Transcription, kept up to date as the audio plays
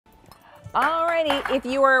Alrighty, if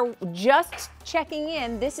you are just checking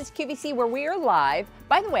in, this is QVC where we are live.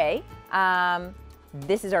 By the way,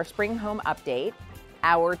 this is our spring home update.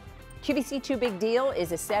 Our QVC 2 Big Deal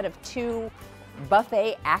is a set of 2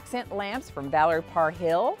 buffet accent lamps from Ballard Parr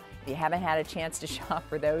Hill. If you haven't had a chance to shop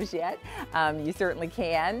for those yet, you certainly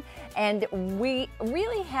can. And we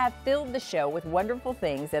really have filled the show with wonderful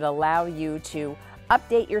things that allow you to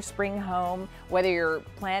update your spring home, whether you're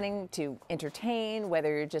planning to entertain,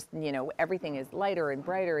 whether you're just, everything is lighter and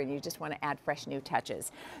brighter and you just want to add fresh new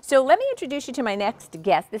touches. So let me introduce you to my next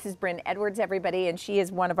guest. This is Bryn Edwards, everybody, and she is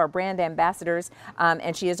one of our brand ambassadors,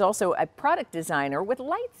 and she is also a product designer with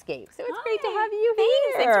Lightscapes. So it's great to have you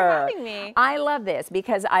here. Thanks for having me. I love this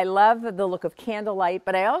because I love the look of candlelight,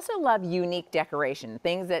 but I also love unique decoration,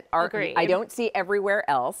 things that are I don't see everywhere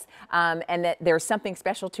else, and that there's something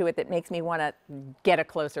special to it that makes me want to get a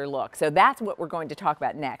closer look. So that's what we're going to talk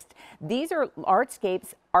about next. These are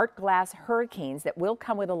Artscapes art glass hurricanes that will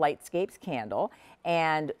come with a Lightscapes candle,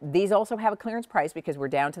 and these also have a clearance price because we're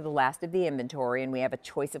down to the last of the inventory and we have a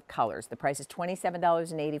choice of colors. The price is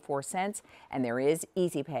 $27.84 and there is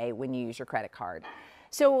easy pay when you use your credit card.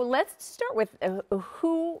 So let's start with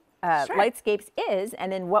who Lightscapes is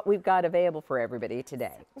and then what we've got available for everybody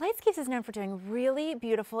today. Lightscapes is known for doing really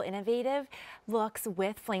beautiful, innovative looks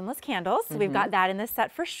with flameless candles. So we've got that in this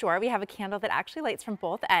set for sure. We have a candle that actually lights from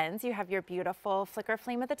both ends. You have your beautiful flicker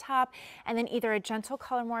flame at the top and then either a gentle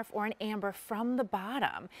color morph or an amber from the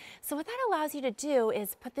bottom. So what that allows you to do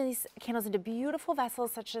is put these candles into beautiful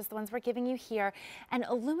vessels such as the ones we're giving you here and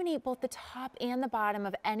illuminate both the top and the bottom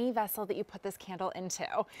of any vessel that you put this candle into.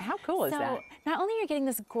 How cool is that? Not only are you getting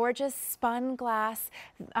this gorgeous spun glass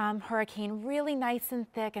hurricane, really nice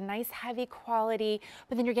and thick, a nice heavy quality,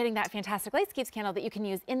 but then you're getting that fantastic Lightscapes candle that you can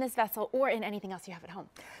use in this vessel or in anything else you have at home.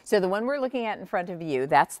 So the one we're looking at in front of you,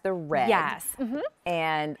 that's the red. Yes.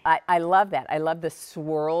 And I love that. I love the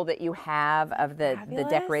swirl that you have of the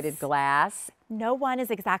decorated glass. No one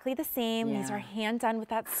is exactly the same. These are hand done with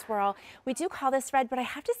that swirl. We do call this red, but I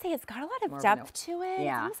have to say it's got a lot of depth to it.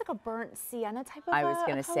 Yeah. It's almost like a burnt sienna type of I was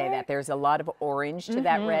going to say that. There's a lot of orange to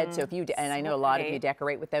that red. So if you, and I know a lot of you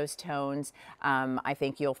decorate with those tones, I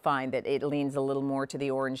think you'll find that it leans a little more to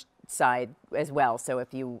the orange side as well. So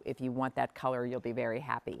if you want that color, you'll be very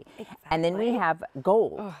happy. Exactly. And then we have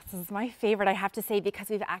gold. Oh, this is my favorite, I have to say, because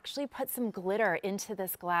we've actually put some glitter into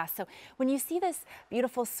this glass. So when you see this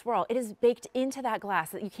beautiful swirl, it is baked into that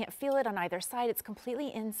glass. You can't feel it on either side. It's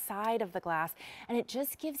completely inside of the glass, and it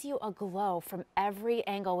just gives you a glow from every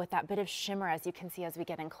angle with that bit of shimmer, as you can see as we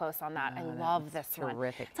get in close on that. I love this one.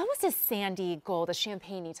 Terrific. It's almost a sandy gold, a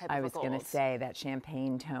champagne-y type of gold. I was going to say that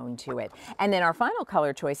champagne tone to it. And then our final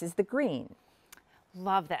color choice is the green.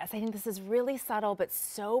 Love this. I think this is really subtle, but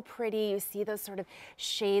so pretty. You see those sort of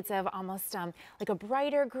shades of almost like a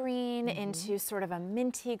brighter green into sort of a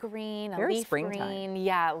minty green, a leaf green.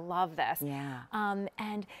 Yeah, love this. Yeah.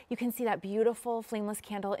 And you can see that beautiful flameless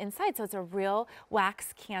candle inside. So it's a real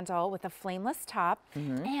wax candle with a flameless top.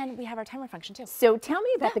 And we have our timer function too. So tell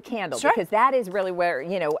me about the candle, because that is really where,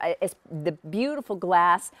 the beautiful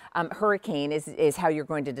glass hurricane is how you're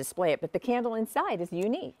going to display it, but the candle inside is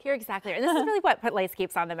unique. You're exactly right. And this is really what put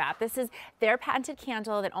Lightscapes on the map. This is their patented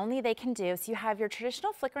candle that only they can do. So you have your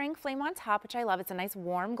traditional flickering flame on top, which I love. It's a nice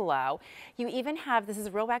warm glow. You even have, this is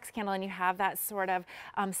a real wax candle, and you have that sort of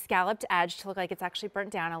scalloped edge to look like it's actually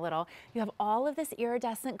burnt down a little. You have all of this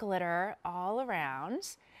iridescent glitter all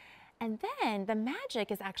around. And then the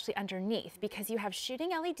magic is actually underneath, because you have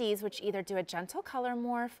shooting LEDs, which either do a gentle color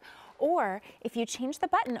morph, or if you change the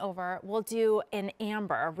button over, we'll do an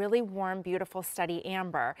amber, a really warm, beautiful, steady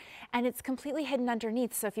amber. And it's completely hidden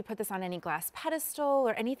underneath. So if you put this on any glass pedestal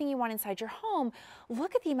or anything you want inside your home,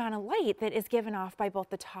 look at the amount of light that is given off by both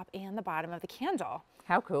the top and the bottom of the candle.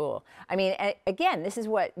 How cool. I mean, again, this is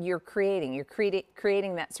what you're creating. You're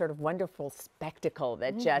creating that sort of wonderful spectacle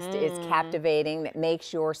that just is captivating, that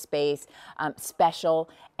makes your space special.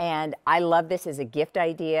 And I love this as a gift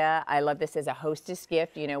idea. I love this as a hostess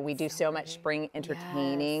gift. We do so much spring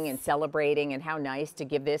entertaining and celebrating, and how nice to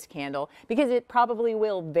give this candle, because it probably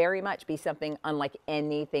will very much be something unlike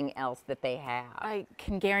anything else that they have. I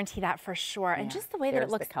can guarantee that for sure. And just the way that it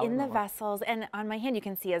looks in the vessels, and on my hand you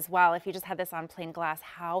can see as well, if you just had this on plain glass,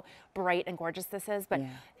 how bright and gorgeous this is. But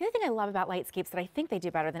the other thing I love about Lightscapes that I think they do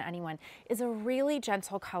better than anyone is a really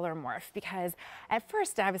gentle color morph, because at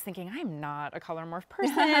first I was thinking, I'm not a color morph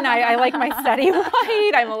person. I like my steady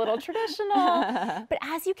white. I'm a little traditional. But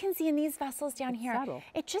as you can see in these vessels down here,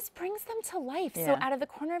 it just brings them to life. So out of the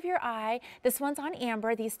corner of your eye, this one's on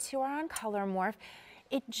amber, these two are on color morph.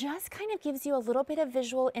 it just kind of gives you a little bit of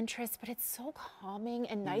visual interest, but it's so calming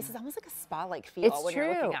and nice. It's almost like a spa-like feel when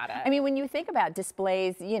you're looking at it. I mean, when you think about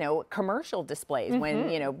displays, you know, commercial displays, when,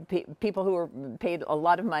 you know, people who are paid a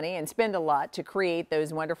lot of money and spend a lot to create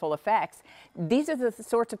those wonderful effects, these are the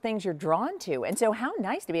sorts of things you're drawn to. And so how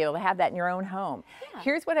nice to be able to have that in your own home. Yeah.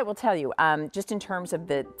 Here's what I will tell you, just in terms of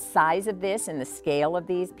the size of this and the scale of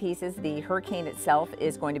these pieces, the Hurricane itself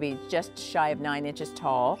is going to be just shy of 9 inches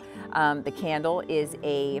tall. The candle is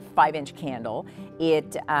a 5-inch candle.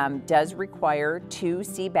 It does require 2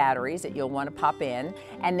 C batteries that you'll want to pop in,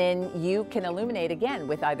 and then you can illuminate again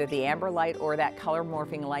with either the amber light or that color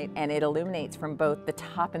morphing light, and it illuminates from both the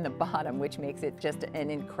top and the bottom, which makes it just an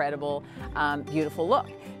incredible, beautiful look.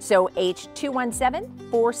 So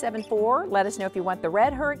H217-474, let us know if you want the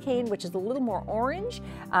red Hurricane, which is a little more orange,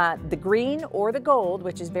 the green, or the gold,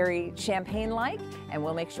 which is very champagne-like, and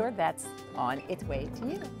we'll make sure that's on its way to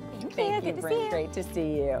you. Thank you, Brent. Great to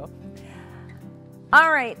see you.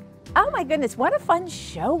 All right. Oh my goodness, what a fun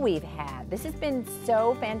show we've had. This has been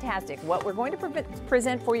so fantastic. What we're going to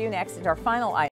present for you next is our final item.